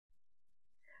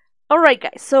Alright,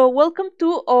 guys, so welcome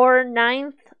to our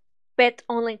ninth pet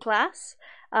online class.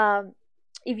 Um,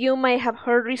 if you may have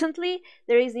heard recently,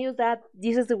 there is news that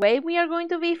this is the way we are going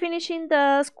to be finishing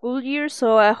the school year.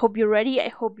 So I hope you're ready. I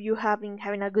hope you having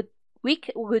a good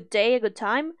week, a good day, a good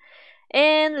time.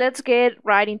 And let's get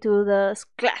right into the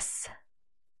class.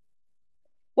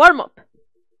 Warm up.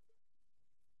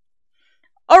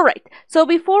 Alright, so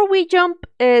before we jump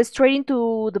straight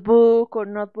into the book or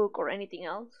notebook or anything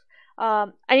else,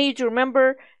 I need you to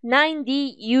remember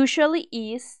 9D usually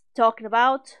is talking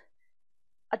about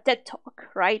a TED Talk,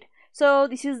 right? So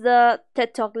this is the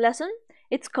TED Talk lesson.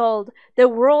 It's called The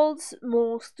World's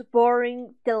Most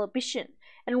Boring Television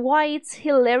and Why It's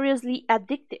Hilariously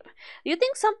Addictive. Do you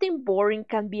think something boring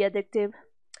can be addictive?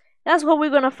 That's what we're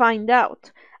gonna find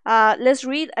out. Let's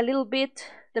read a little bit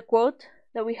the quote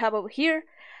that we have over here.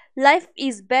 Life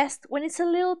is best when it's a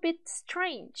little bit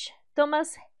strange.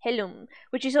 Thomas Hellum,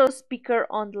 which is our speaker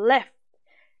on the left.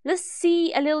 Let's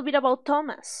see a little bit about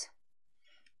Thomas.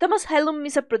 Thomas Hellum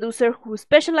is a producer who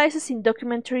specializes in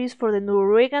documentaries for the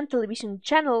Norwegian television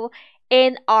channel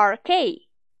NRK.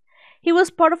 He was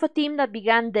part of a team that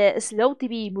began the slow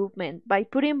TV movement by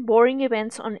putting boring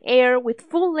events on air with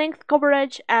full length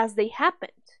coverage as they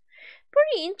happened.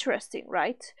 Pretty interesting,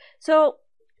 right? So,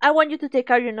 I want you to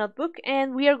take out your notebook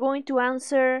and we are going to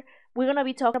answer, we're going to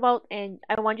be talking about, and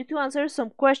I want you to answer some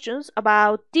questions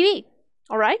about TV.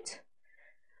 Alright?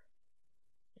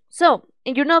 So,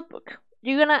 in your notebook,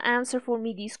 you're going to answer for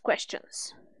me these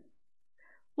questions.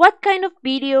 What kind of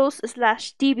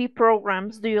videos/TV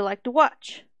programs do you like to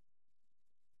watch?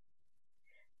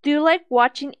 Do you like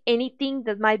watching anything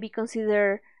that might be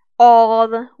considered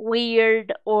odd,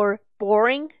 weird, or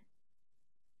boring?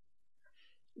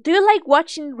 Do you like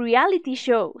watching reality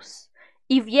shows?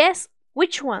 If yes,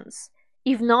 which ones?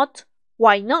 If not,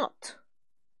 why not?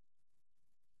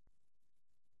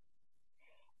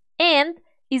 And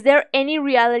is there any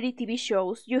reality TV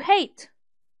shows you hate?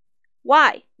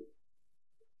 Why?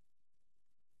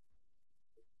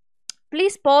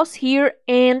 Please pause here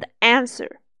and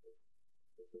answer.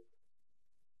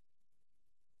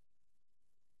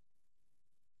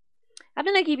 I'm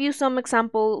gonna give you some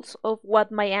examples of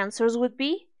what my answers would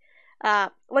be.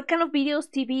 What kind of videos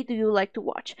TV do you like to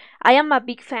watch? I am a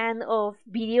big fan of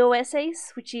video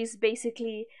essays, which is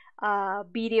basically a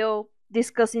video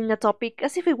discussing a topic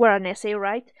as if it were an essay,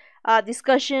 right?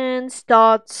 Discussions,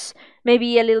 thoughts,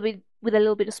 maybe a little bit with a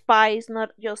little bit of spice,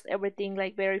 not just everything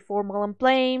like very formal and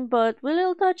plain, but with a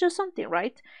little touch of something,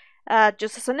 right?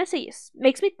 Just as an essayist.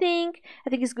 Makes me think. I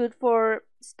think it's good for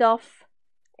stuff.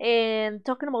 And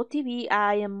talking about TV,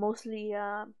 I am mostly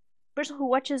a person who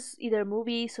watches either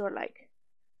movies or like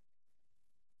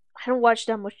I don't watch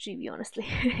that much TV honestly.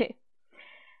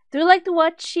 Do you like to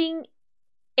watching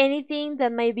anything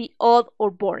that may be odd or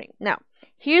boring? Now,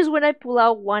 here's when I pull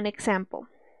out one example.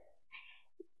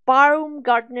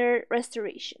 Baumgartner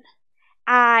Restoration.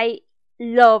 I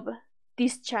love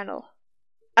this channel.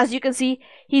 As you can see,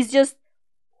 he's just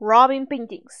robbing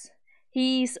paintings.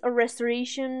 He's a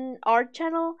restoration art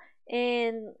channel,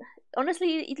 and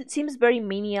honestly, it seems very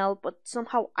menial, but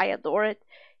somehow I adore it.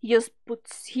 He just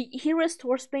puts he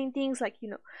restores paintings like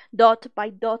dot by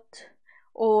dot,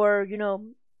 or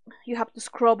you have to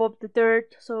scrub up the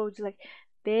dirt, so it's like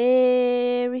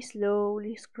very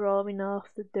slowly scrubbing off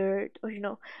the dirt, or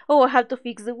oh, I have to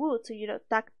fix the wood, so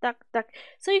tack tack tack.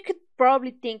 So you could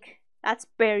probably think that's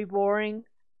very boring.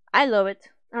 I love it.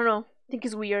 I don't know. I think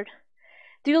it's weird.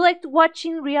 Do you like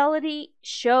watching reality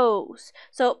shows?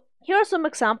 So here are some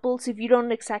examples if you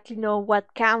don't exactly know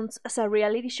what counts as a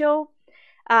reality show.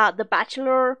 The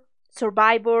Bachelor,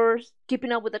 Survivor,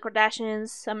 Keeping Up with the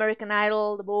Kardashians, American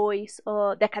Idol, The Boys,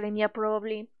 The Academia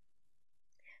probably.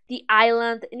 The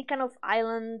Island, any kind of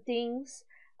island things.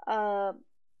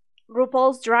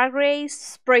 RuPaul's Drag Race,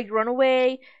 Sprayed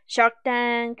Runaway, Shark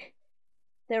Tank,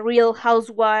 The Real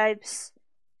Housewives,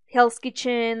 Hell's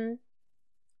Kitchen,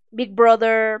 Big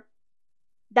Brother,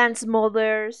 Dance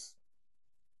Mothers,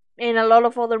 and a lot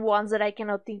of other ones that I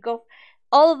cannot think of.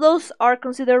 All of those are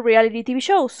considered reality TV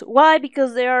shows. Why?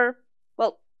 Because they are,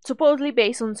 well, supposedly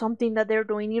based on something that they're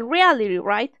doing in reality,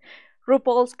 right?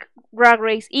 RuPaul's Drag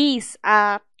Race is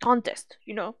a contest,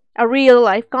 a real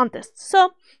life contest.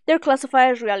 So they're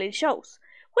classified as reality shows.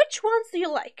 Which ones do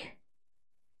you like?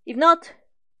 If not,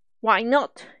 why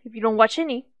not? If you don't watch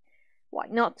any, why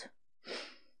not?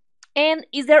 And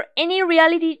is there any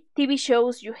reality TV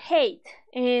shows you hate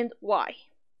and why?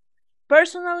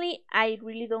 Personally, I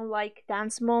really don't like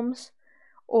Dance Moms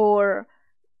or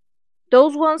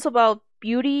those ones about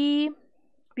beauty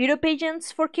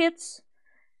pageants for kids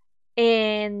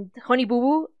and Honey Boo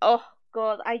Boo. Oh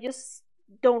god, I just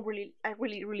I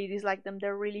really dislike them.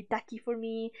 They're really tacky for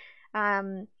me.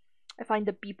 I find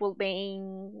the people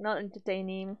being not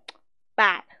entertaining,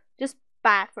 bad, just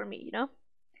bad for me, you know.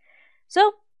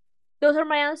 So those are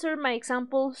my answers, my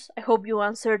examples. I hope you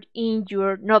answered in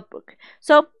your notebook.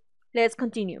 So let's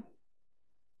continue.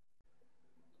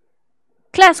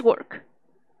 Classwork.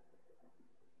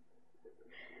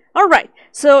 Alright,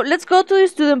 so let's go to the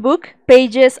student book,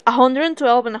 pages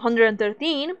 112 and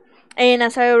 113. And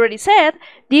as I already said,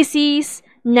 this is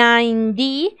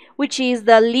 9D, which is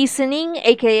the listening,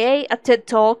 aka a TED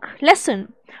Talk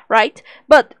lesson, right?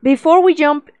 But before we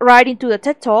jump right into the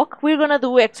TED Talk, we're gonna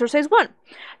do exercise 1.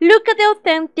 Look at the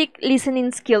authentic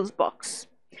listening skills box.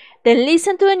 Then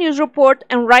listen to the news report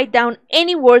and write down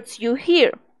any words you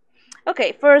hear.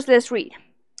 Okay, first let's read.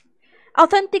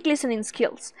 Authentic listening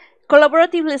skills.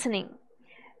 Collaborative listening.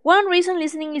 One reason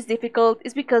listening is difficult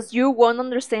is because you won't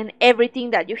understand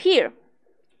everything that you hear.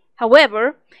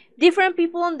 However, different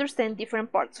people understand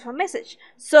different parts of a message,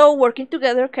 so working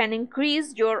together can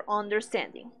increase your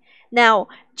understanding. Now,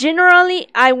 generally,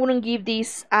 I wouldn't give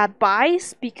this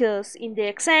advice because in the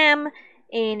exam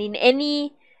and in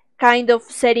any kind of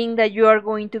setting that you are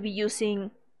going to be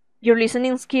using your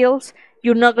listening skills,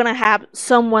 you're not going to have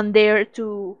someone there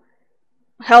to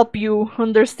help you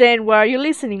understand why you're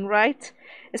listening, right?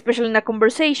 Especially in a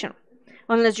conversation.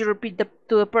 Unless you repeat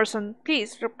to the person,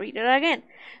 please repeat it again.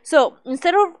 So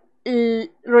instead of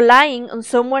relying on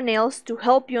someone else to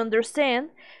help you understand,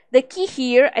 the key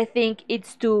here, I think,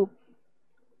 is to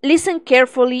listen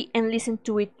carefully and listen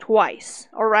to it twice.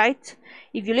 Alright?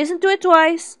 If you listen to it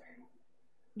twice,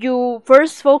 you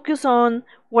first focus on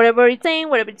whatever it's saying,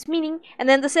 whatever it's meaning, and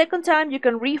then the second time you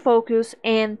can refocus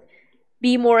and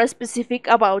be more specific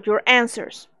about your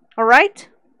answers. Alright?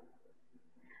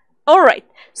 Alright,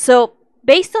 so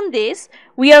based on this,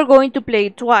 we are going to play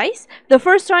it twice. The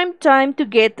first time to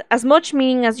get as much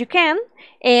meaning as you can,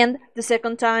 and the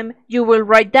second time you will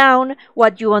write down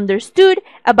what you understood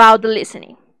about the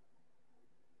listening.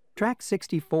 Track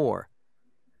 64.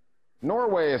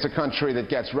 Norway is a country that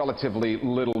gets relatively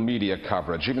little media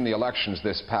coverage. Even the elections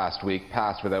this past week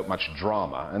passed without much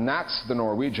drama. And that's the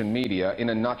Norwegian media in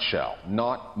a nutshell.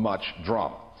 Not much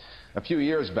drama. A few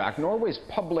years back, Norway's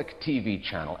public TV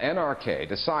channel, NRK,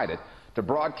 decided to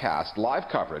broadcast live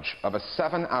coverage of a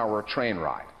 7-hour train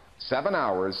ride. 7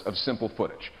 hours of simple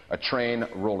footage, a train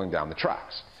rolling down the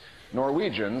tracks.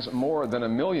 Norwegians, more than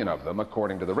 1 million of them,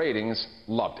 according to the ratings,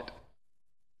 loved it.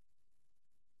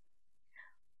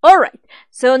 Alright,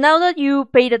 so now that you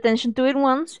paid attention to it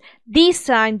once, this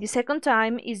time, the second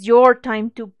time, is your time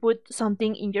to put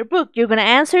something in your book. You're gonna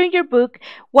answer in your book,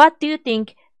 what do you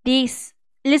think this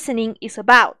listening is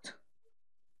about?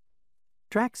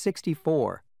 Track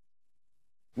 64.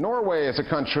 Norway is a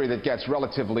country that gets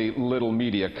relatively little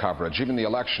media coverage. Even the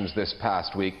elections this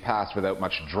past week passed without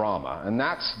much drama. And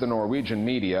that's the Norwegian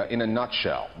media in a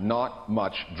nutshell. Not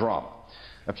much drama.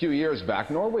 A few years back,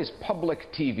 Norway's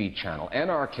public TV channel,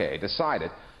 NRK,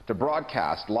 decided to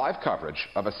broadcast live coverage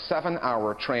of a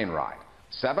 7-hour train ride.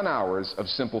 7 hours of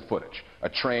simple footage, a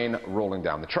train rolling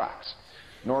down the tracks.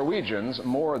 Norwegians,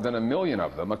 more than 1 million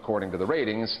of them, according to the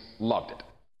ratings, loved it.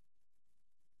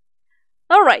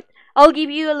 Alright, I'll give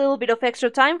you a little bit of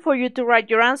extra time for you to write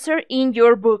your answer in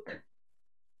your book.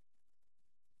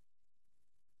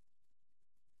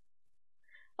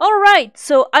 Alright,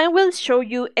 so I will show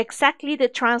you exactly the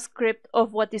transcript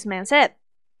of what this man said.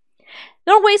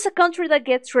 Norway is a country that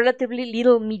gets relatively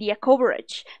little media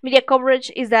coverage. Media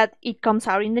coverage is that it comes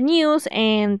out in the news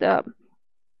and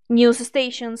news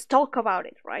stations talk about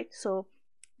it, right? So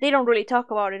they don't really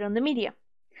talk about it on the media.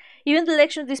 Even the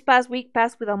elections this past week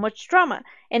passed without much drama,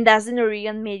 and that's the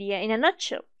Norwegian media in a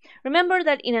nutshell. Remember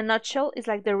that in a nutshell is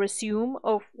like the resume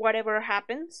of whatever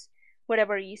happens,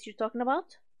 whatever it is you're talking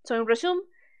about. So in resume,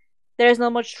 there is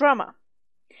not much drama.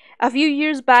 A few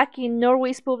years back, in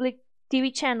Norway's public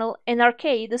TV channel,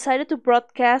 NRK decided to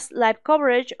broadcast live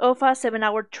coverage of a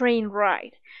 7-hour train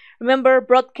ride. Remember,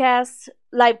 broadcast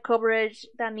live coverage,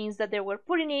 that means that they were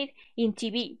putting it in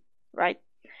TV, right?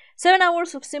 7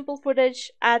 hours of simple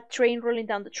footage, a train rolling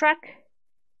down the track.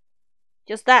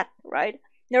 Just that, right?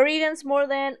 Norwegians, more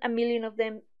than 1 million of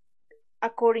them,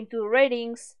 according to the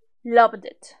ratings, loved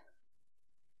it.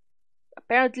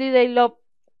 Apparently they love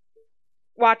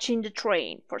watching the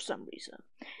train for some reason.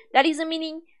 That is the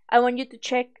meaning. I want you to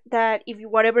check that if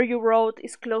whatever you wrote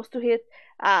is close to it.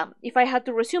 If I had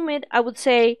to resume it, I would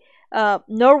say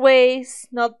Norway's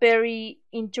not very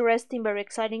interesting, very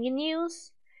exciting in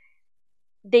news.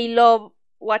 They love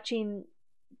watching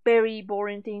very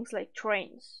boring things like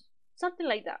trains. Something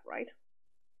like that, right?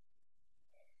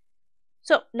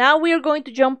 So now we are going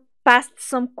to jump passed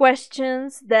some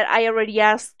questions that I already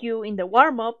asked you in the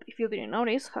warm-up, if you didn't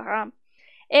notice, haha.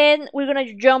 And we're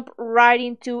gonna jump right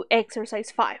into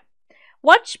exercise 5.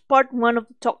 Watch part 1 of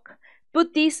the talk.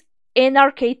 Put these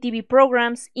NRK TV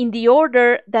programs in the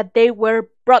order that they were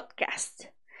broadcast.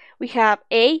 We have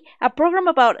A. A program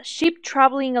about a ship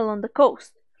traveling along the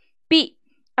coast. B.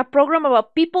 A program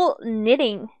about people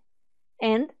knitting.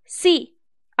 And C.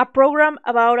 A program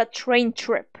about a train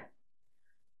trip.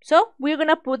 So we're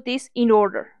gonna put this in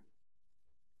order.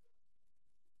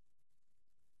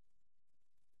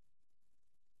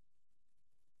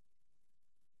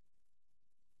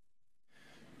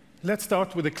 Let's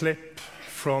start with a clip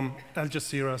from Al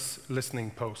Jazeera's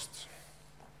listening post.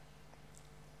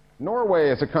 Norway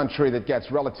is a country that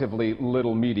gets relatively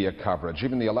little media coverage.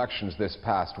 Even the elections this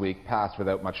past week passed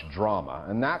without much drama.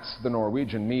 And that's the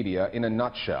Norwegian media in a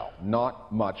nutshell.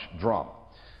 Not much drama.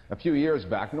 A few years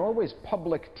back, Norway's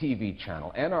public TV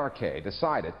channel, NRK,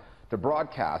 decided to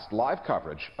broadcast live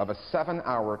coverage of a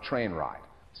 7-hour train ride.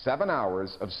 7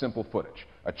 hours of simple footage,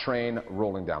 a train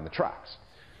rolling down the tracks.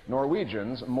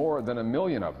 Norwegians, more than 1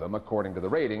 million of them, according to the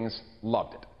ratings,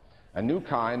 loved it. A new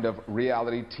kind of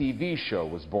reality TV show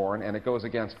was born, and it goes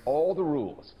against all the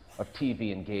rules of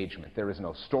TV engagement. There is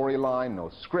no storyline, no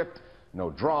script,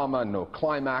 no drama, no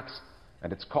climax,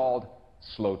 and it's called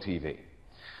slow TV.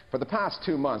 For the past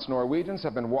 2 months, Norwegians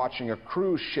have been watching a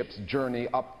cruise ship's journey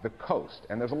up the coast,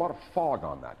 and there's a lot of fog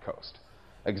on that coast.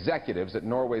 Executives at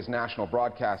Norway's National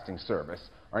Broadcasting Service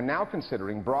are now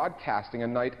considering broadcasting a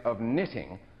night of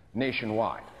knitting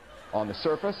nationwide. On the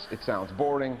surface, it sounds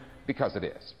boring because it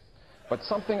is. But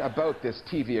something about this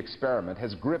TV experiment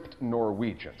has gripped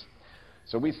Norwegians.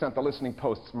 So we sent the Listening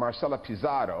Post's Marcella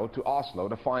Pizarro to Oslo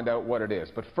to find out what it is.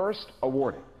 But first, a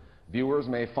warning. Viewers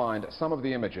may find some of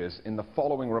the images in the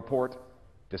following report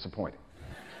disappointing.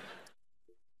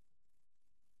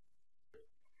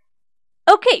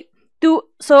 Okay,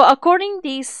 so according to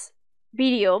this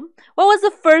video, what was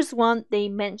the first one they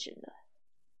mentioned?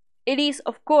 It is,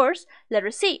 of course,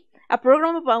 letter C, a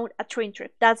program about a train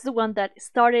trip. That's the one that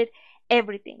started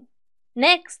everything.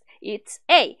 Next, it's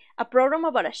A, a program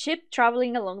about a ship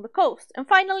traveling along the coast. And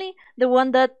finally, the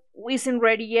one that wasn't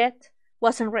ready yet.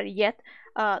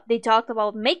 They talked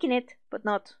about making it, but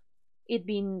not it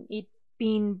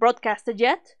being broadcasted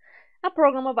yet. A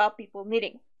program about people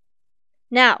knitting.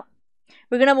 Now,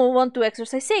 we're gonna move on to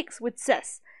exercise 6, which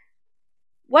says,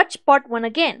 watch part 1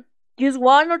 again. Use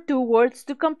 1 or 2 words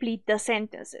to complete the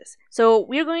sentences. So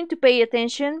we're going to pay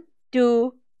attention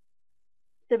to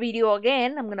the video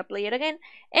again. I'm gonna play it again,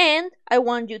 and I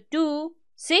want you to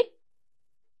see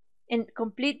and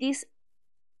complete these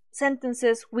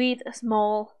sentences with a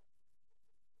small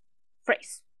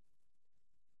phrase.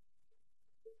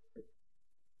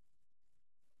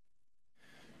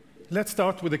 Let's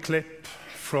start with a clip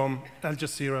from Al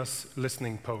Jazeera's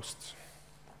listening post.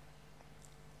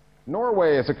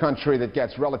 Norway is a country that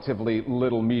gets relatively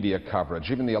little media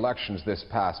coverage. Even the elections this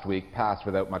past week passed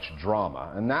without much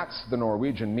drama. And that's the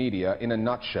Norwegian media in a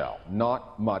nutshell.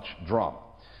 Not much drama.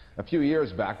 A few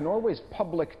years back, Norway's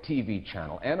public TV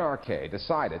channel, NRK,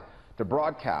 decided to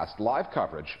broadcast live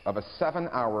coverage of a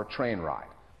 7-hour train ride.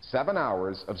 7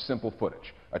 hours of simple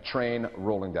footage, a train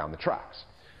rolling down the tracks.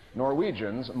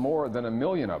 Norwegians, more than 1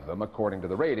 million of them, according to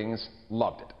the ratings,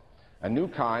 loved it. A new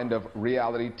kind of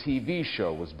reality TV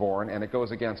show was born, and it goes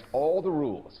against all the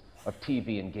rules of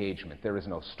TV engagement. There is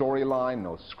no storyline,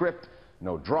 no script,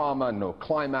 no drama, no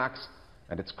climax,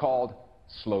 and it's called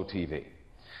slow TV.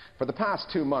 For the past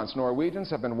 2 months,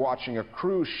 Norwegians have been watching a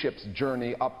cruise ship's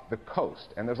journey up the coast,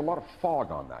 and there's a lot of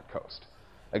fog on that coast.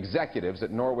 Executives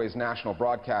at Norway's National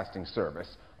Broadcasting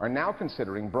Service are now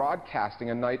considering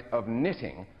broadcasting a night of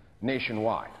knitting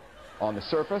nationwide. On the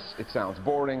surface, it sounds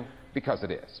boring because it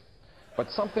is. But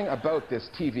something about this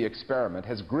TV experiment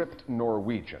has gripped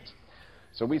Norwegians.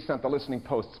 So we sent the Listening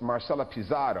Post's Marcella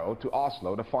Pizarro to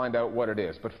Oslo to find out what it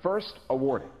is. But first, a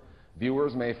warning.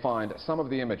 Viewers may find some of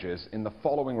the images in the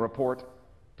following report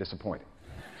disappointing.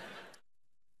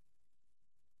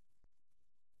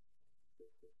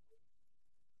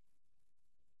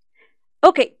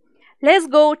 Okay, let's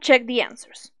go check the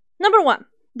answers. Number 1.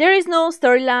 There is no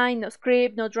storyline, no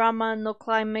script, no drama, no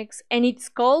climax, and it's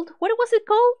called, what was it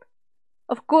called?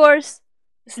 Of course,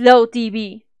 slow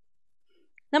TV.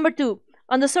 Number 2.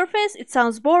 On the surface, it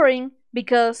sounds boring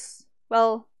because,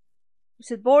 well,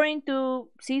 is it boring to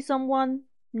see someone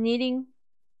knitting?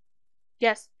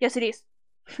 Yes, it is.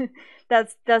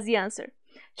 That's the answer.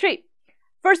 3.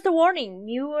 First, a warning.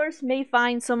 Viewers may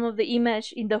find some of the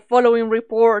image in the following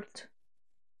report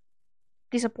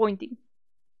disappointing.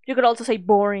 You could also say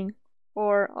boring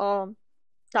or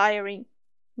tiring.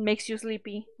 Makes you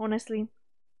sleepy, honestly.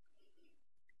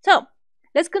 So,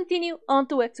 let's continue on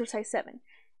to exercise 7.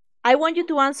 I want you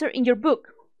to answer in your book.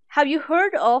 Have you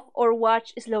heard of or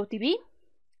watched slow TV?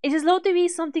 Is slow TV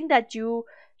something that you,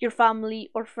 your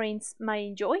family, or friends might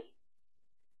enjoy?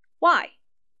 Why?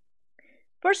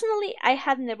 Personally, I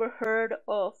have never heard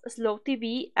of slow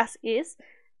TV as is,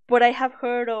 but I have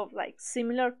heard of like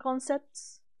similar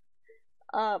concepts.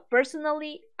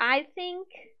 Personally, I think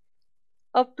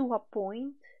up to a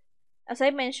point, as I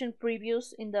mentioned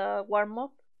previous in the warm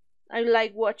up, I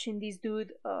like watching this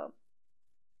dude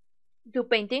do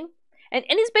painting, and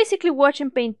it's basically watching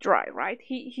paint dry, right?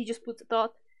 He just puts a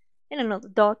dot and another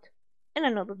dot and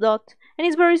another dot, and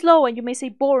it's very slow, and you may say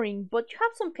boring, but you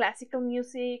have some classical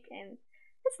music and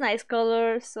it's nice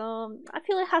colors. So I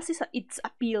feel it has its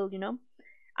appeal, you know.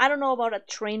 I don't know about a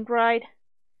train ride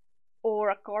or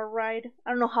a car ride. I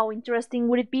don't know how interesting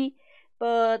would it be,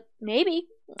 but maybe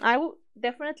I would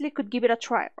definitely could give it a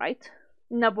try, right?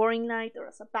 In a boring night or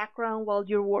as a background while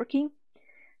you're working.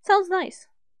 Sounds nice.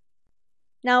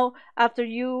 Now, after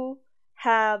you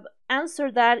have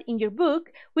answered that in your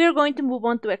book, we are going to move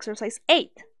on to exercise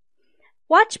 8.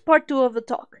 Watch part 2 of the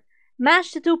talk.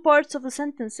 Match the two parts of the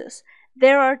sentences.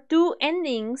 There are two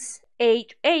endings, A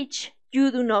to H,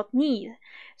 you do not need.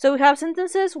 So we have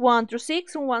sentences 1 through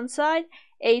 6 on one side,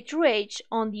 A through H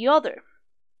on the other.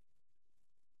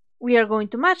 We are going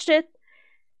to match it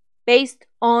based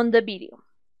on the video.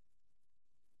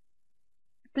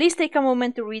 Please take a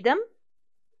moment to read them.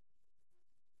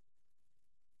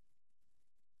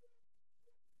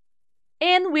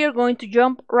 And we are going to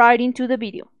jump right into the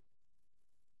video.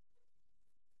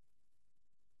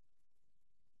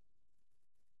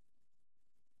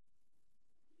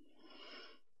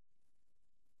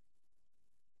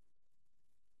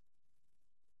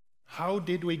 How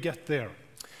did we get there?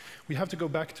 We have to go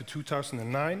back to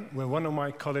 2009, where one of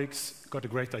my colleagues got a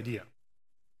great idea.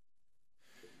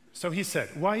 So he said,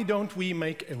 why don't we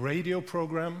make a radio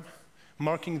program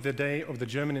marking the day of the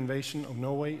German invasion of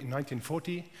Norway in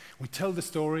 1940? We tell the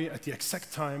story at the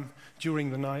exact time during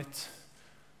the night.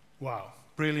 Wow,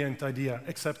 brilliant idea,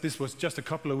 except this was just a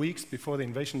couple of weeks before the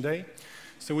invasion day.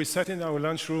 So we sat in our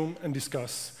lunchroom and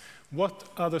discussed, what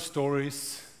other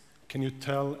stories can you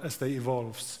tell as they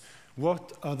evolve?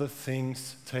 What other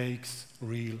things takes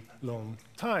real long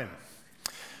time?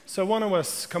 So one of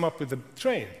us come up with the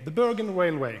train. The Bergen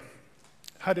Railway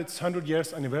had its 100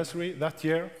 years anniversary that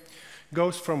year,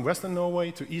 goes from Western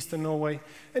Norway to Eastern Norway,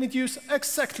 and it used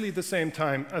exactly the same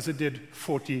time as it did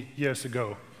 40 years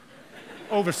ago,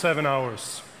 over 7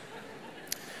 hours.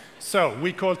 So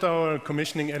we called our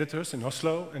commissioning editors in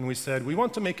Oslo, and we said, we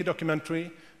want to make a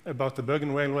documentary about the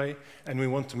Bergen Railway, and we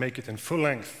want to make it in full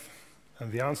length.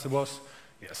 And the answer was,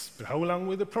 yes, but how long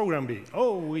will the program be?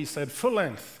 Oh, we said full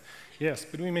length. Yes,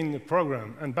 but we mean the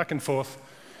program, and back and forth.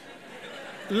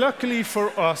 Luckily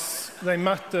for us, they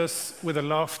met us with a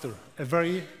laughter, a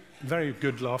very, very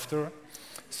good laughter.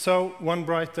 So one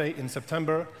bright day in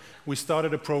September, we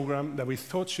started a program that we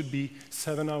thought should be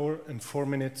 7 hours and 4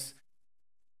 minutes.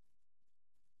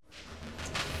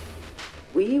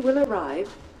 We will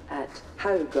arrive at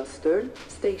Haugastøl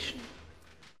station.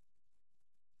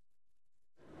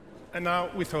 And now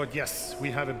we thought, yes,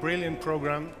 we have a brilliant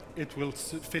program. It will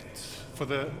fit for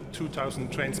the 2,000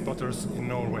 train spotters in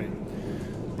Norway.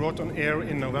 Brought on air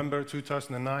in November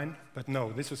 2009, but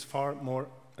no, this was far more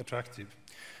attractive.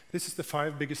 This is the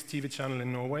 5th biggest TV channel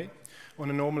in Norway on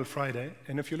a normal Friday.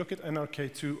 And if you look at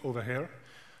NRK2 over here,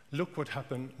 look what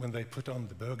happened when they put on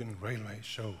the Bergen Railway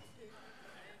show.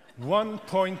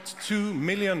 1.2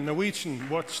 million Norwegians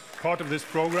watched part of this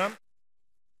program.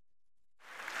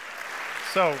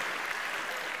 So,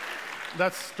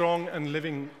 that's strong and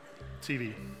living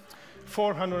TV.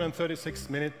 436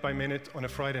 minute by minute on a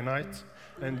Friday night.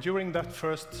 And during that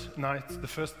first night, the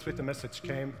first Twitter message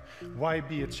came, why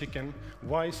be a chicken?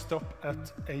 Why stop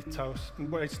at 8,000?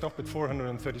 Why stop at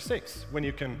 436 when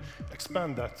you can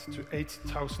expand that to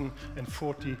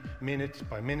 8,040 minute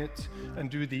by minute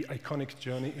and do the iconic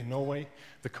journey in Norway,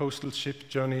 the coastal ship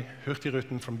journey,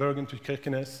 Hurtigruten from Bergen to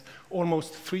Kirkenes,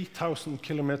 almost 3,000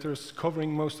 kilometers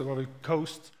covering most of our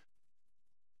coast.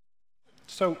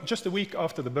 So just a week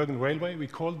after the Bergen Railway, we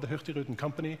called the Hurtigruten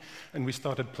company and we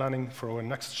started planning for our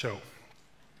next show.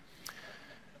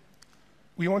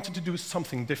 We wanted to do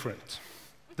something different.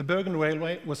 The Bergen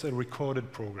Railway was a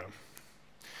recorded program.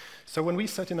 So when we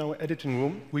sat in our editing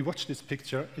room, we watched this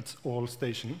picture, it's all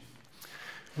station.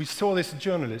 We saw this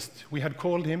journalist, we had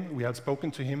called him, we had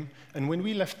spoken to him, and when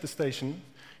we left the station,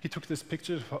 he took this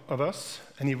picture of us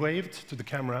and he waved to the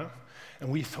camera, and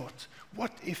we thought,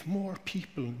 what if more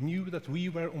people knew that we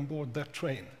were on board that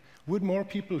train? Would more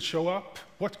people show up?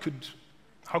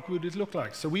 How could it look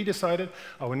like? So we decided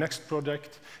our next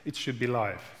project, it should be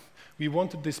live. We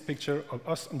wanted this picture of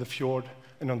us on the fjord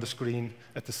and on the screen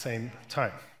at the same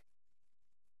time.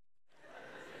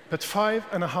 But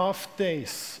 5.5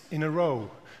 days in a row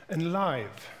and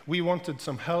live, we wanted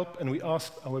some help, and we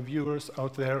asked our viewers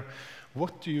out there,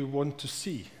 what do you want to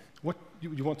see? What do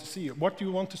you want to see? What do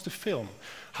you want us to film?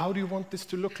 How do you want this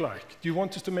to look like? Do you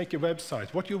want us to make a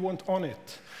website? What do you want on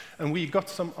it? And we got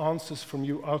some answers from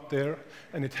you out there,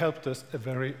 and it helped us a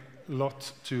very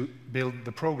lot to build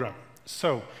the program.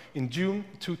 So, in June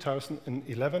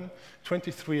 2011,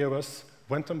 23 of us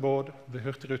went on board the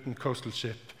Hurtigruten coastal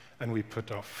ship, and we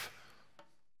put off.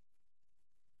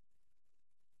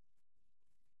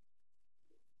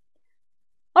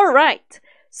 All right,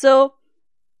 so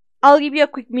I'll give you a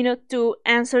quick minute to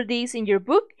answer these in your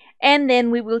book, and then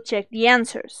we will check the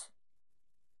answers.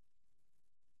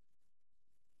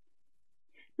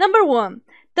 Number 1.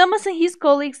 Thomas and his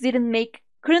colleagues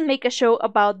couldn't make a show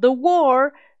about the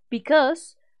war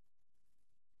because...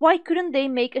 Why couldn't they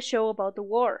make a show about the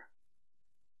war?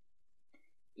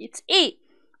 It's E.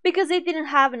 Because they didn't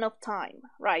have enough time,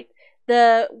 right?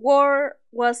 The war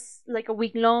was like a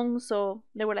week long, so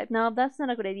they were like, no, that's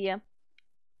not a good idea.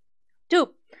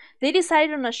 2. They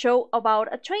decided on a show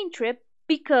about a train trip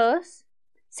because...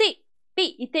 C.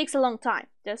 B. It takes a long time.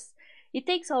 It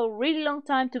takes a really long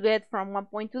time to get from one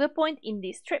point to the point in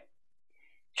this trip.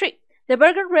 3. The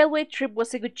Bergen Railway trip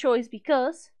was a good choice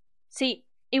because... C.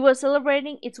 It was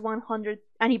celebrating its 100th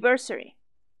anniversary.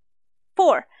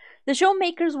 4. The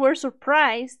showmakers were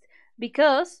surprised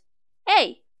because...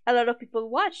 A. A lot of people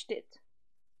watched it.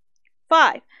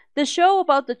 5. The show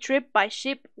about the trip by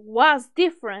ship was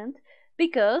different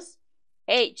because...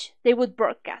 H. They would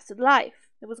broadcast it live.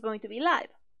 It was going to be live.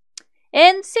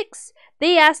 And 6.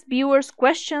 They asked viewers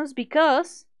questions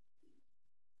because...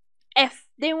 F.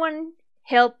 They wanted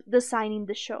help designing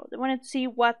the show. They wanted to see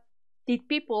what did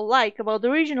people like about the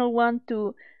original one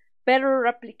to better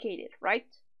replicate it, right?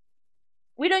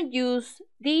 We don't use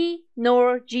D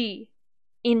nor G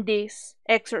in this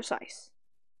exercise.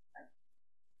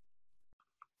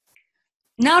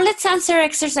 Now let's answer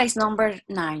exercise number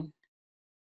 9.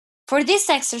 For this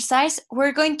exercise,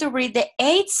 we're going to read the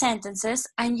 8 sentences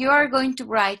and you are going to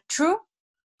write true,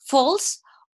 false,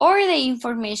 or the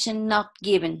information not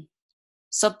given.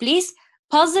 So please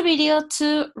pause the video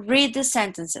to read the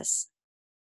sentences.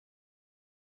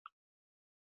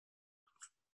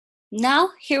 Now,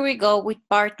 here we go with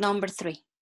part number 3.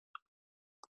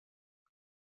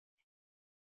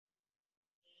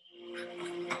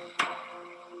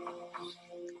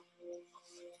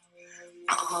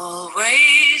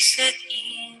 Always at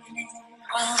evening,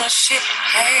 when the ship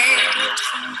hailed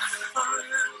from far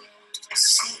to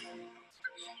sea,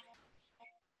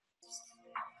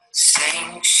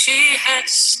 saying she had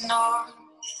snored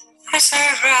as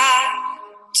I ran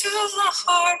to the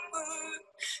harbor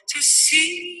to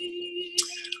see.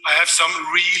 I have some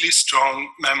really strong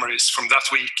memories from that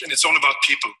week, and it's all about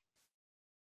people.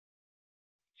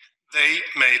 They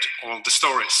made all the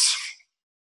stories.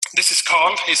 This is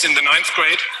Carl, he's in the 9th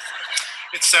grade.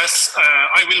 It says,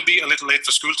 I will be a little late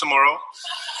for school tomorrow.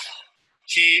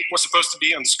 He was supposed to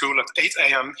be on school at 8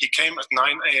 a.m. He came at 9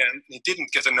 a.m. and he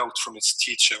didn't get a note from his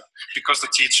teacher because the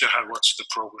teacher had watched the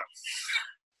program.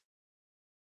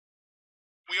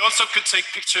 We also could take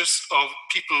pictures of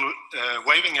people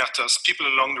waving at us, people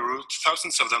along the route,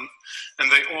 thousands of them, and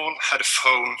they all had a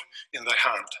phone in their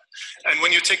hand. And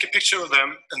when you take a picture of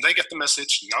them and they get the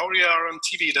message, now we are on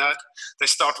TV, Dad, they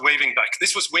start waving back.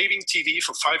 This was waving TV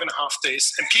for 5.5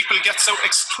 days, and people get so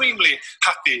extremely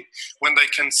happy when they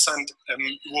can send a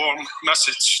warm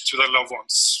message to their loved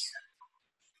ones.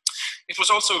 It was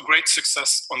also a great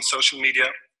success on social media.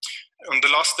 On the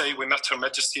last day, we met Her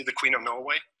Majesty, the Queen of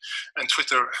Norway, and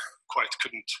Twitter quite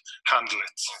couldn't handle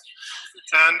it.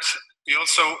 And we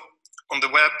also, on the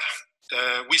web,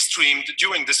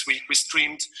 during this week, we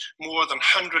streamed more than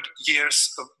 100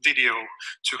 years of video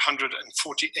to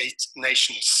 148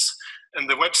 nations. And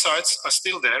the websites are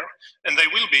still there, and they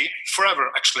will be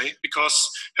forever, actually, because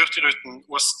Hurtigruten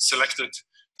was selected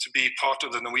to be part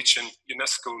of the Norwegian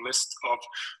UNESCO list of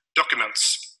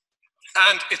documents.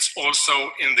 And it's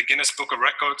also in the Guinness Book of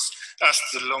Records as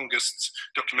the longest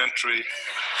documentary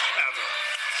ever.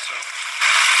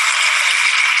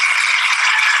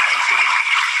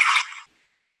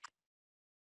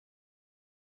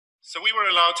 So we were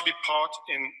allowed to be part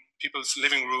in people's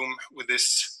living room with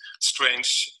this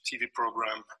strange TV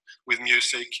program with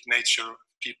music, nature,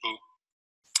 people.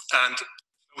 And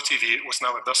Slow TV was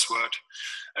now a buzzword,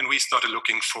 and we started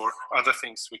looking for other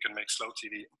things we can make slow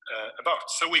TV about.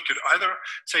 So we could either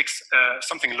take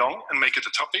something long and make it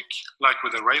a topic, like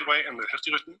with the railway and the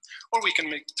Hurtigruten, or we can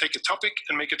take a topic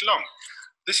and make it long.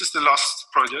 This is the last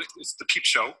project. It's the Peep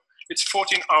Show. It's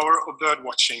 14 hours of bird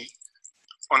watching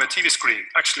on a TV screen,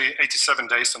 actually 87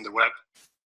 days on the web.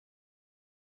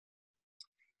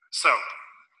 So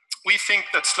we think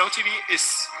that slow TV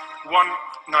is one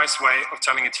nice way of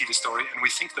telling a TV story, and we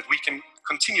think that we can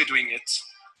continue doing it,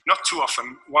 not too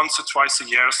often, once or twice a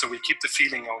year, so we keep the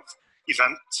feeling of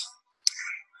event.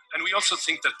 And we also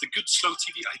think that the good slow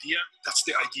TV idea, that's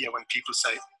the idea when people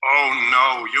say, oh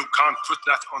no, you can't put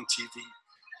that on TV.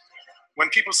 When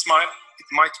people smile, it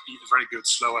might be a very good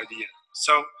slow idea.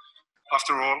 So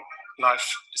after all,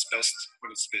 life is best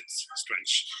when it's a bit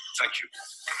strange. Thank you.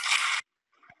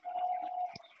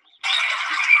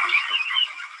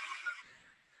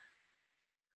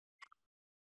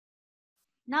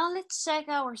 Now let's check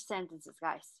our sentences,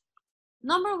 guys.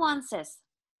 Number 1 says,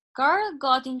 Carl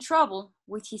got in trouble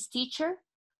with his teacher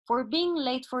for being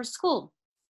late for school.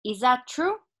 Is that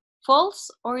true,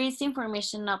 false, or is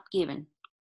information not given?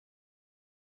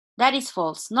 That is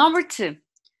false. Number 2,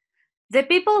 the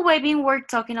people waving were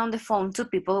talking on the phone to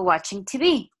people watching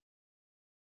TV.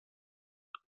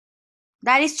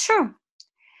 That is true.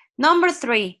 Number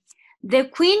 3, the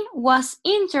Queen was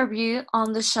interviewed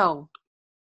on the show.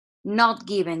 Not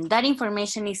given. That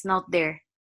information is not there.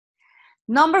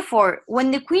 Number 4, when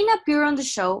the Queen appeared on the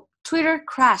show, Twitter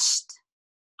crashed.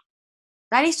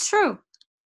 That is true.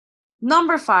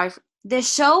 Number 5, the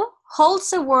show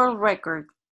holds a world record.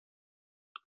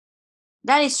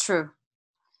 That is true.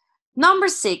 Number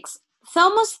 6,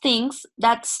 Thomas thinks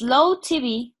that slow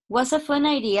TV was a fun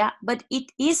idea, but it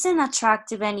isn't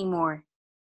attractive anymore.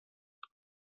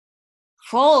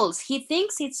 False. He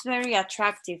thinks it's very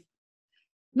attractive.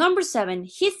 Number 7,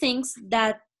 he thinks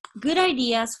that good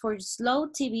ideas for slow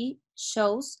TV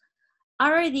shows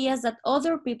are ideas that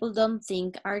other people don't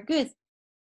think are good.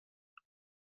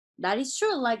 That is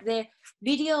true, like the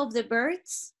video of the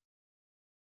birds.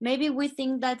 Maybe we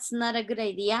think that's not a good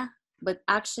idea, but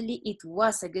actually it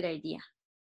was a good idea.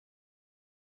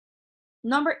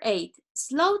 Number 8,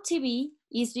 slow TV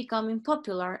is becoming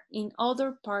popular in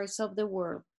other parts of the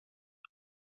world.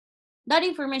 That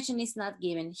information is not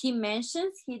given. He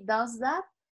mentions he does that,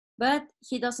 but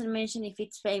he doesn't mention if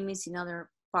it's famous in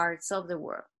other parts of the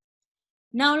world.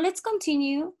 Now let's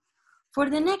continue. For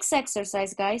the next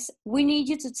exercise, guys, we need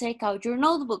you to take out your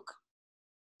notebook.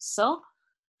 So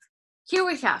here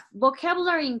we have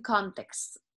vocabulary in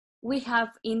context. We have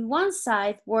in one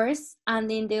side words,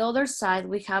 and in the other side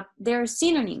we have their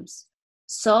synonyms.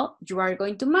 So you are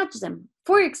going to match them.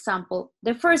 For example,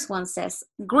 the first one says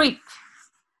grip.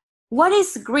 What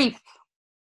is grip?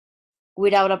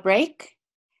 Without a break,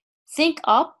 think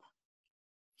up,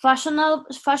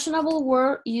 fashionable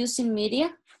word used in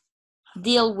media,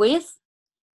 deal with,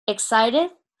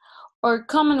 excited, or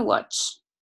come and watch.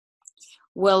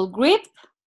 Well, grip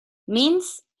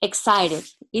means excited.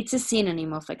 It's a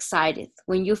synonym of excited,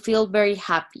 when you feel very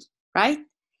happy, right?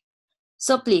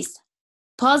 So please,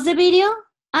 pause the video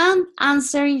and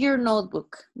answer in your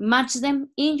notebook. Match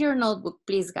them in your notebook,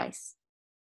 please, guys.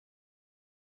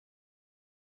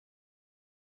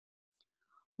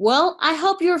 Well, I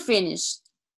hope you're finished.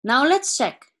 Now let's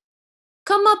check.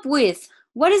 Come up with.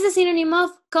 What is the synonym of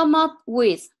come up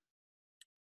with?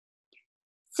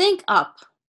 Think up.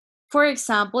 For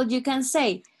example, you can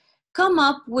say, come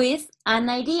up with an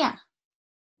idea.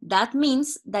 That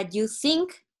means that you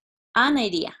think an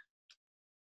idea.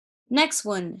 Next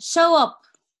one, show up.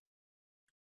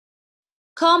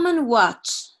 Come and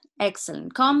watch.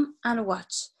 Excellent, come and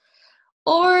watch.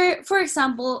 Or, for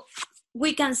example,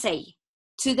 we can say,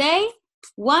 today,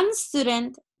 one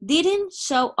student didn't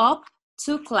show up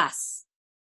to class.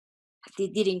 He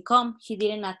didn't come, he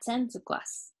didn't attend to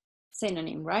class.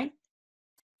 Synonym, right?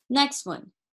 Next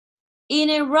one. In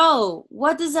a row.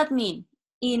 What does that mean?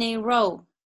 In a row.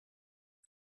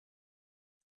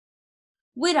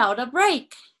 Without a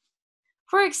break.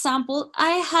 For example,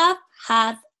 I have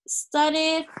had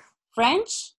studied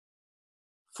French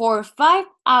for 5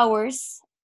 hours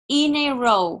in a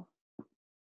row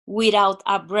without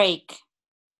a break.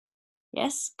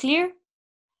 Yes, clear?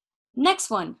 Next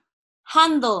one,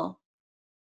 handle.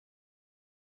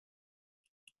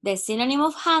 The synonym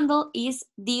of handle is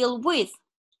deal with.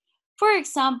 For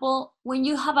example, when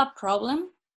you have a problem,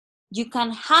 you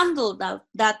can handle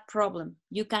that problem.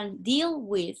 You can deal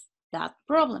with that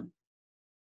problem.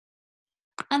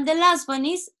 And the last one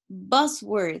is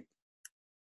buzzword.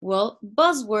 Well,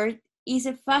 buzzword is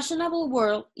a fashionable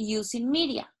word used in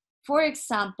media. For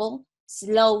example,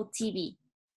 slow TV.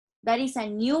 That is a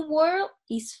new word,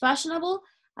 is fashionable,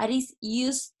 and is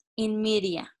used in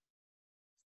media.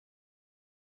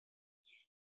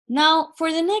 Now,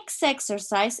 for the next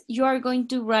exercise, you are going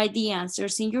to write the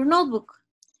answers in your notebook.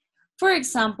 For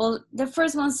example, the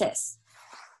first one says,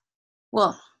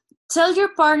 well, tell your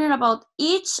partner about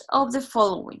each of the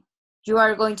following. You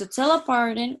are going to tell a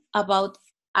partner about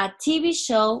a TV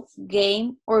show,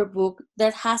 game, or book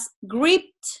that has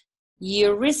gripped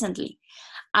you recently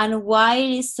and why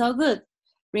it is so good.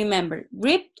 Remember,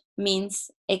 gripped means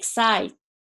excite.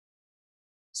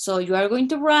 So you are going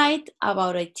to write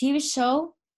about a TV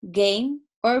show, game,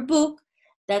 or book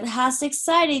that has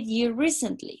excited you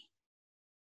recently.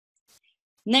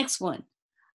 Next one,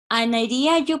 an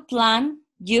idea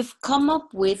you've come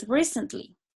up with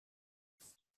recently.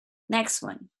 Next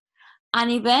one, an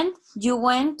event you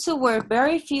went to where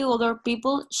very few other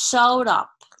people showed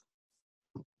up.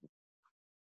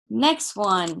 Next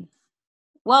one,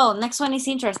 well, next one is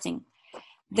interesting.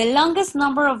 The longest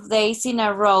number of days in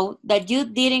a row that you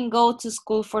didn't go to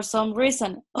school for some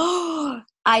reason. Oh,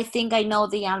 I think I know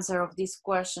the answer of this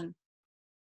question.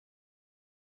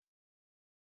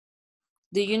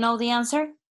 Do you know the answer?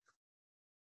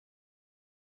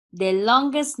 The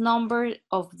longest number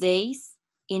of days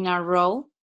in a row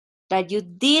that you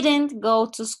didn't go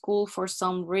to school for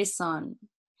some reason.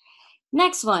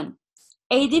 Next one,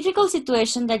 a difficult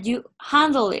situation that you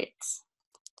handle it.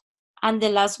 And the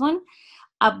last one,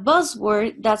 a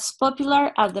buzzword that's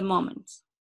popular at the moment.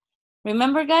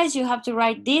 Remember, guys, you have to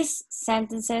write these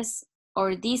sentences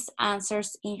or these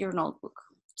answers in your notebook.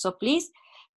 So please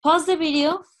pause the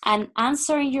video and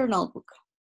answer in your notebook.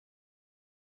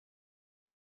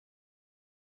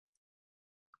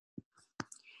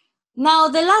 Now,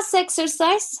 the last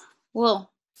exercise,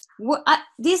 well,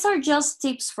 these are just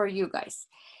tips for you guys.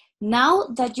 Now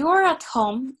that you are at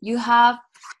home, you have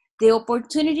the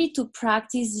opportunity to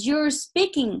practice your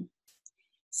speaking.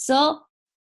 So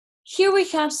here we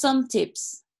have some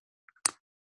tips.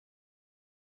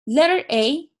 Letter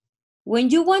A, when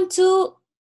you want to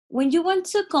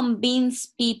convince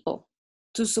people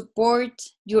to support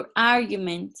your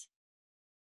argument,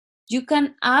 you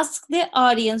can ask the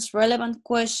audience relevant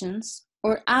questions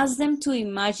or ask them to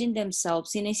imagine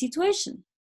themselves in a situation.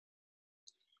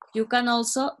 You can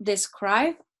also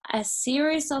describe a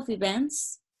series of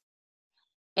events,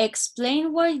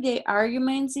 explain why the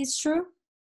argument is true,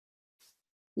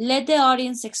 let the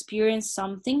audience experience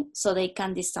something so they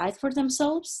can decide for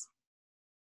themselves,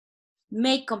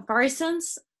 make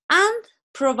comparisons, and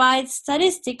provide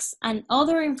statistics and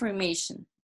other information.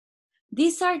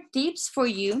 These are tips for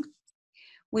you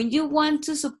when you want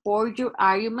to support your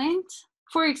argument,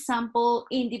 for example,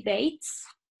 in debates,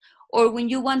 or when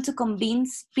you want to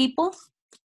convince people,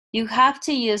 you have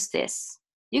to use this.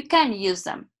 You can use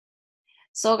them.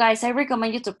 So guys, I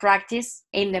recommend you to practice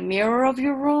in the mirror of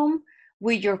your room,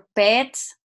 with your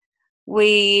pets,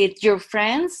 with your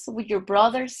friends, with your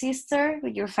brother, sister,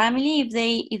 with your family,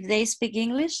 if they speak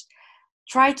English.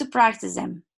 Try to practice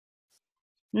them.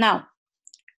 Now,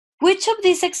 which of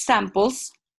these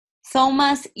examples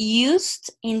Thomas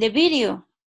used in the video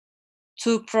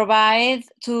to prove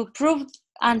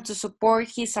and to support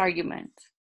his argument?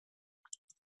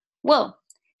 Well,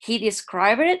 he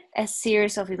described a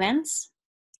series of events.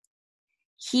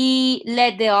 He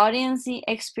let the audience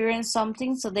experience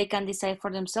something so they can decide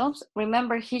for themselves.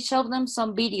 Remember, he showed them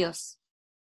some videos.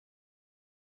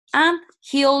 And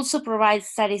he also provides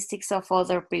statistics of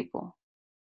other people.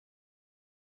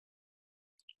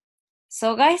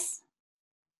 So guys,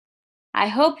 I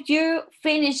hope you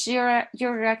finish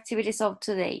your activities of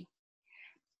today.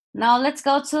 Now let's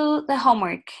go to the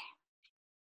homework.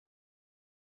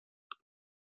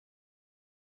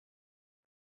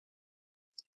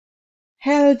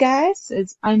 Hello guys,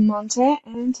 I'm Monte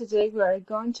and today we are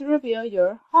going to review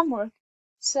your homework.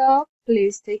 So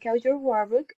please take out your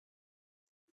workbook,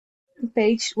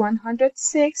 page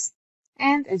 106,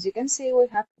 and as you can see we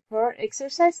have 4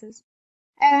 exercises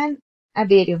and a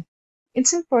video.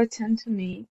 It's important to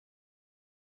me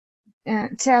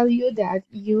tell you that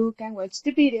you can watch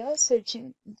the video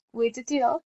searching with the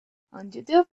title on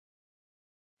YouTube,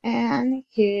 and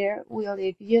here we'll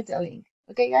leave you the link.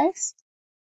 Okay guys?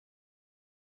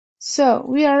 So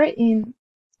we are in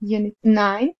Unit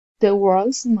 9, the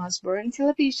world's most boring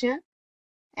television,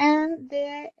 and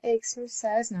the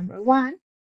exercise number 1.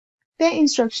 The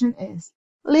instruction is,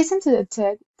 listen to the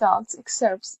TED Talks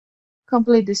excerpts.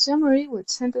 Complete the summary with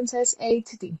sentences A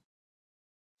to D.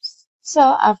 So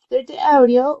after the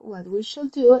audio, what we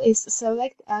should do is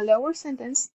select a lower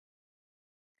sentence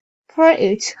for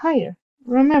each higher.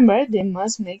 Remember, they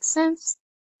must make sense.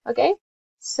 Okay?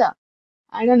 So,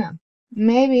 I don't know.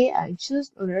 Maybe I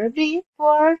choose letter B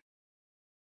for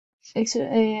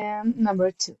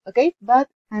number 2. Okay? But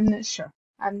I'm not sure.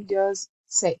 I'm just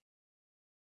saying.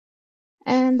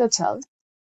 And that's all.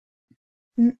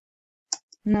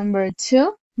 Number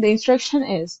 2, the instruction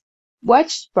is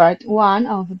watch part 1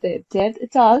 of the TED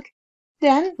Talk,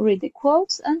 then read the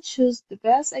quotes and choose the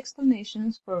best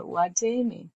explanations for what they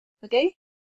mean. Okay?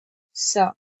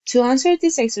 So, to answer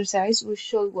this exercise, we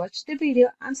should watch the video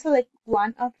and select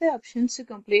one of the options to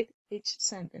complete each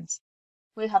sentence.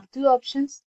 We have two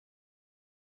options.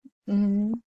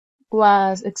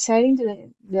 Was exciting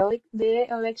the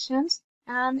elections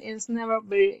and it's never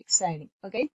very exciting.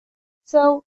 Okay?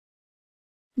 So,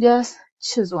 just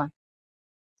choose one.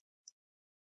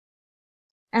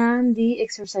 And the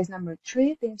exercise number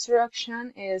 3, the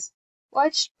instruction is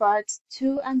watch parts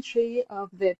 2 and 3 of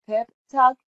the pep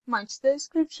talk, match the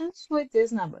descriptions with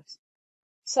these numbers.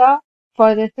 So,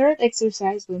 for the third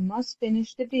exercise, we must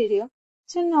finish the video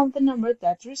to know the number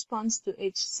that responds to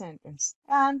each sentence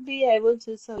and be able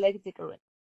to select the correct.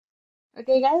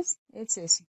 Okay, guys, it's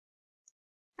easy.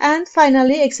 And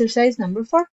finally, exercise number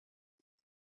 4.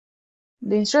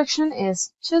 The instruction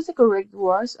is choose the correct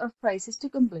words or phrases to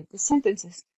complete the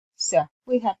sentences. So,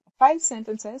 we have 5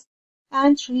 sentences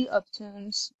and 3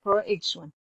 options for each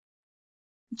one.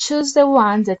 Choose the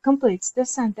one that completes the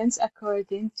sentence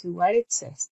according to what it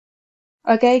says.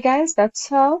 Okay, guys,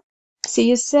 that's all. See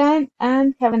you soon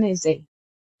and have a nice day.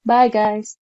 Bye,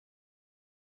 guys.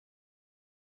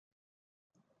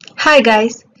 Hi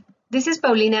guys, this is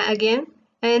Paulina again,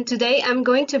 and today I'm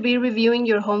going to be reviewing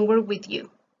your homework with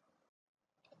you.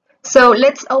 So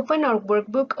let's open our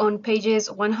workbook on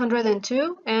pages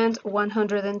 102 and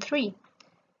 103.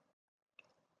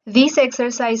 These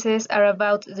exercises are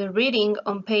about the reading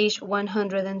on page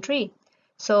 103,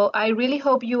 so I really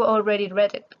hope you already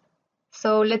read it.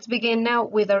 So let's begin now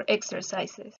with our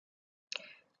exercises.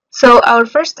 So our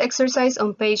first exercise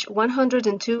on page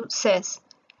 102 says,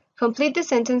 complete the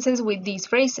sentences with these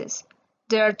phrases.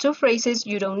 There are 2 phrases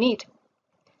you don't need.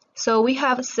 So we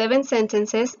have 7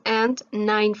 sentences and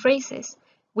 9 phrases.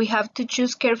 We have to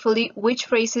choose carefully which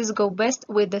phrases go best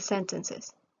with the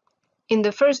sentences. In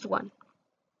the first one,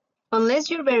 unless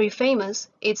you're very famous,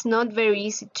 it's not very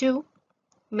easy to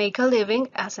make a living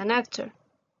as an actor.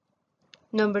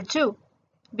 Number 2,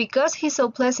 because he's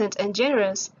so pleasant and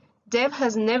generous, Deb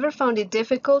has never found it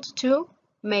difficult to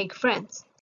make friends.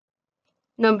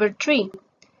 Number 3,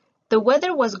 the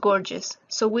weather was gorgeous,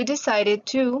 so we decided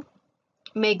to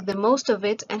make the most of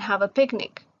it and have a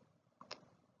picnic.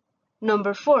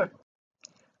 Number 4,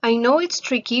 I know it's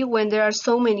tricky when there are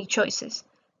so many choices,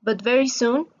 but very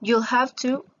soon you'll have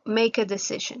to make a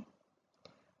decision.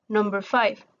 Number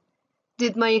 5,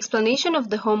 did my explanation of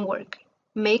the homework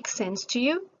make sense to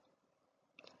you?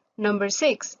 Number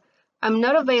 6, I'm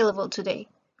not available today,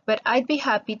 but I'd be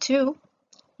happy to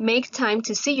make time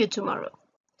to see you tomorrow.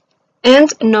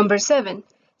 And number 7,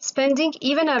 spending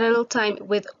even a little time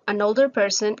with an older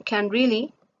person can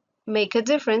really make a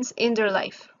difference in their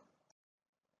life.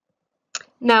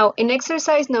 Now, in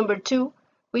exercise number 2,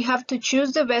 we have to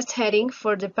choose the best heading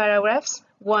for the paragraphs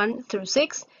 1 through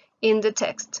 6 in the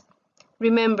text.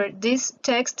 Remember, this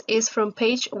text is from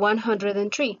page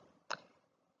 103.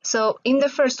 So, in the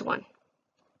first one,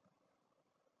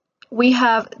 we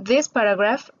have this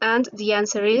paragraph and the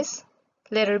answer is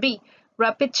letter B,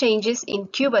 rapid changes in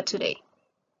Cuba today.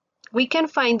 We can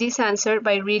find this answer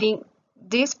by reading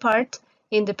this part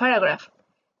in the paragraph.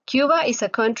 Cuba is a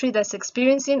country that's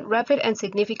experiencing rapid and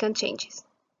significant changes.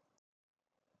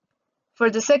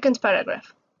 For the second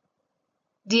paragraph,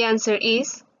 the answer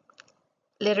is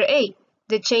letter A,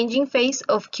 the changing face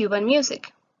of Cuban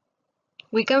music.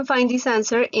 We can find this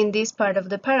answer in this part of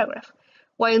the paragraph.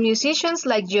 While musicians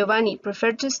like Giovanni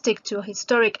prefer to stick to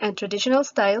historic and traditional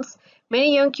styles,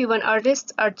 many young Cuban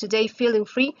artists are today feeling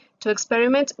free to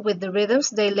experiment with the rhythms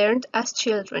they learned as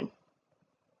children.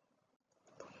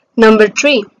 Number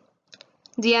 3.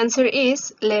 The answer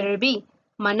is letter B,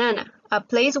 Manana, a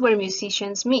place where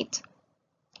musicians meet.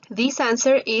 This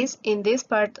answer is in this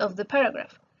part of the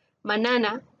paragraph.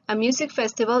 Manana, a music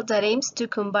festival that aims to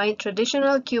combine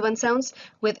traditional Cuban sounds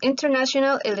with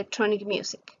international electronic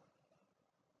music.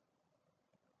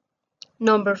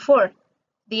 Number 4.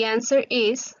 The answer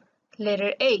is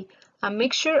letter A, a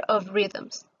mixture of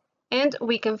rhythms. And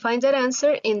we can find that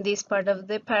answer in this part of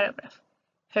the paragraph.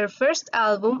 Her first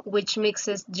album, which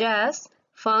mixes jazz,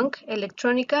 funk,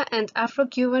 electronica, and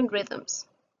Afro-Cuban rhythms.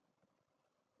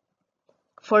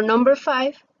 For number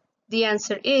 5, the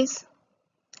answer is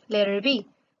letter B,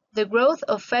 the growth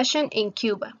of fashion in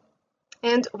Cuba.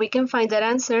 And we can find that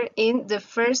answer in the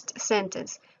first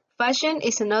sentence. Fashion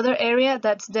is another area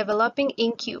that's developing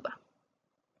in Cuba.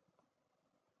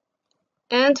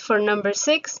 And for number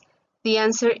 6, the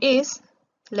answer is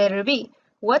letter B.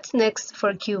 What's next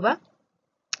for Cuba?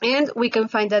 And we can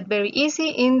find that very easy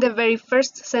in the very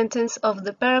first sentence of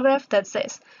the paragraph that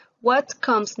says, what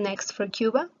comes next for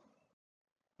Cuba?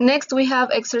 Next we have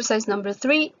exercise number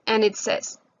 3, and it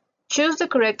says, choose the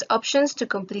correct options to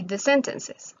complete the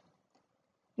sentences.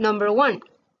 Number 1.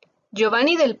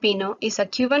 Giovanni del Pino is a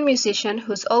Cuban musician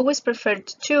who's always preferred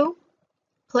to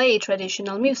play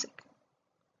traditional music.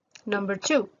 Number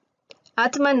 2.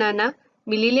 At Manana,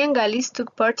 Mililian Galis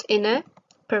took part in a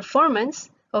performance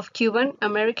of Cuban,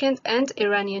 American, and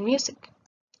Iranian music.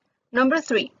 Number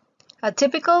 3. A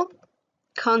typical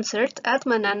concert at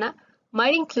Manana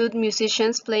might include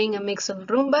musicians playing a mix of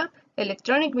rumba,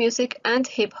 electronic music, and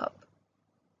hip-hop.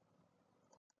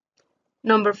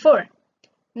 Number 4.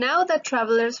 Now that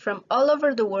travelers from all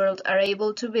over the world are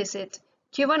able to visit,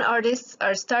 Cuban artists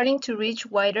are starting to reach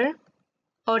wider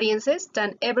audiences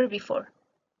than ever before.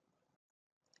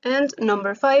 And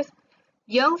number 5,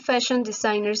 young fashion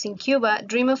designers in Cuba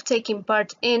dream of taking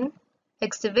part in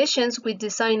exhibitions with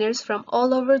designers from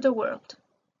all over the world.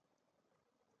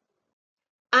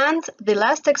 And the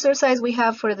last exercise we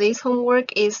have for this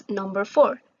homework is number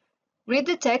 4. Read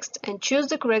the text and choose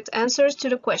the correct answers to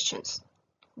the questions.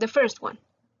 The first one.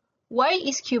 Why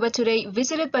is Cuba today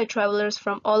visited by travelers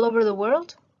from all over the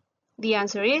world? The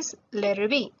answer is letter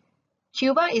B.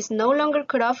 Cuba is no longer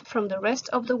cut off from the rest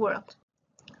of the world.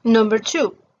 Number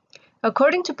 2.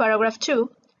 According to paragraph 2,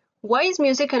 why is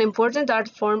music an important art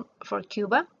form for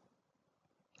Cuba?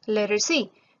 Letter C.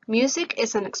 Music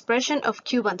is an expression of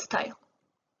Cuban style.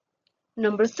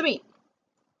 Number 3.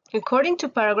 According to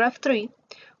paragraph 3,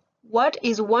 what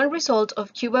is one result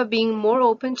of Cuba being more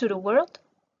open to the world?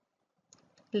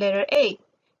 Letter A.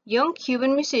 Young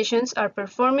Cuban musicians are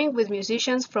performing with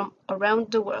musicians from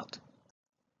around the world.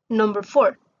 Number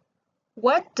 4.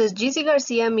 What does Gisy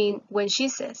Garcia mean when she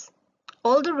says,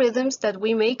 all the rhythms that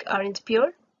we make aren't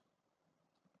pure?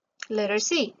 Letter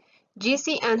C.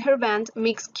 Gisy and her band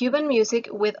mix Cuban music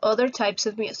with other types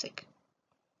of music.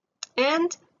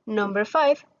 And number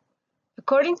 5.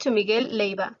 According to Miguel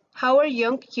Leiva, how are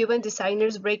young Cuban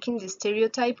designers breaking the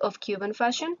stereotype of Cuban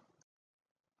fashion?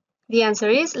 The answer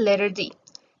is letter D.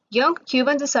 Young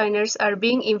Cuban designers are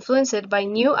being influenced by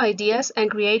new ideas and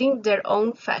creating their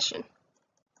own fashion.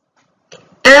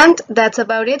 And that's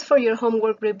about it for your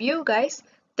homework review, guys.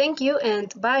 Thank you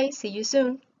and bye. See you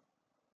soon.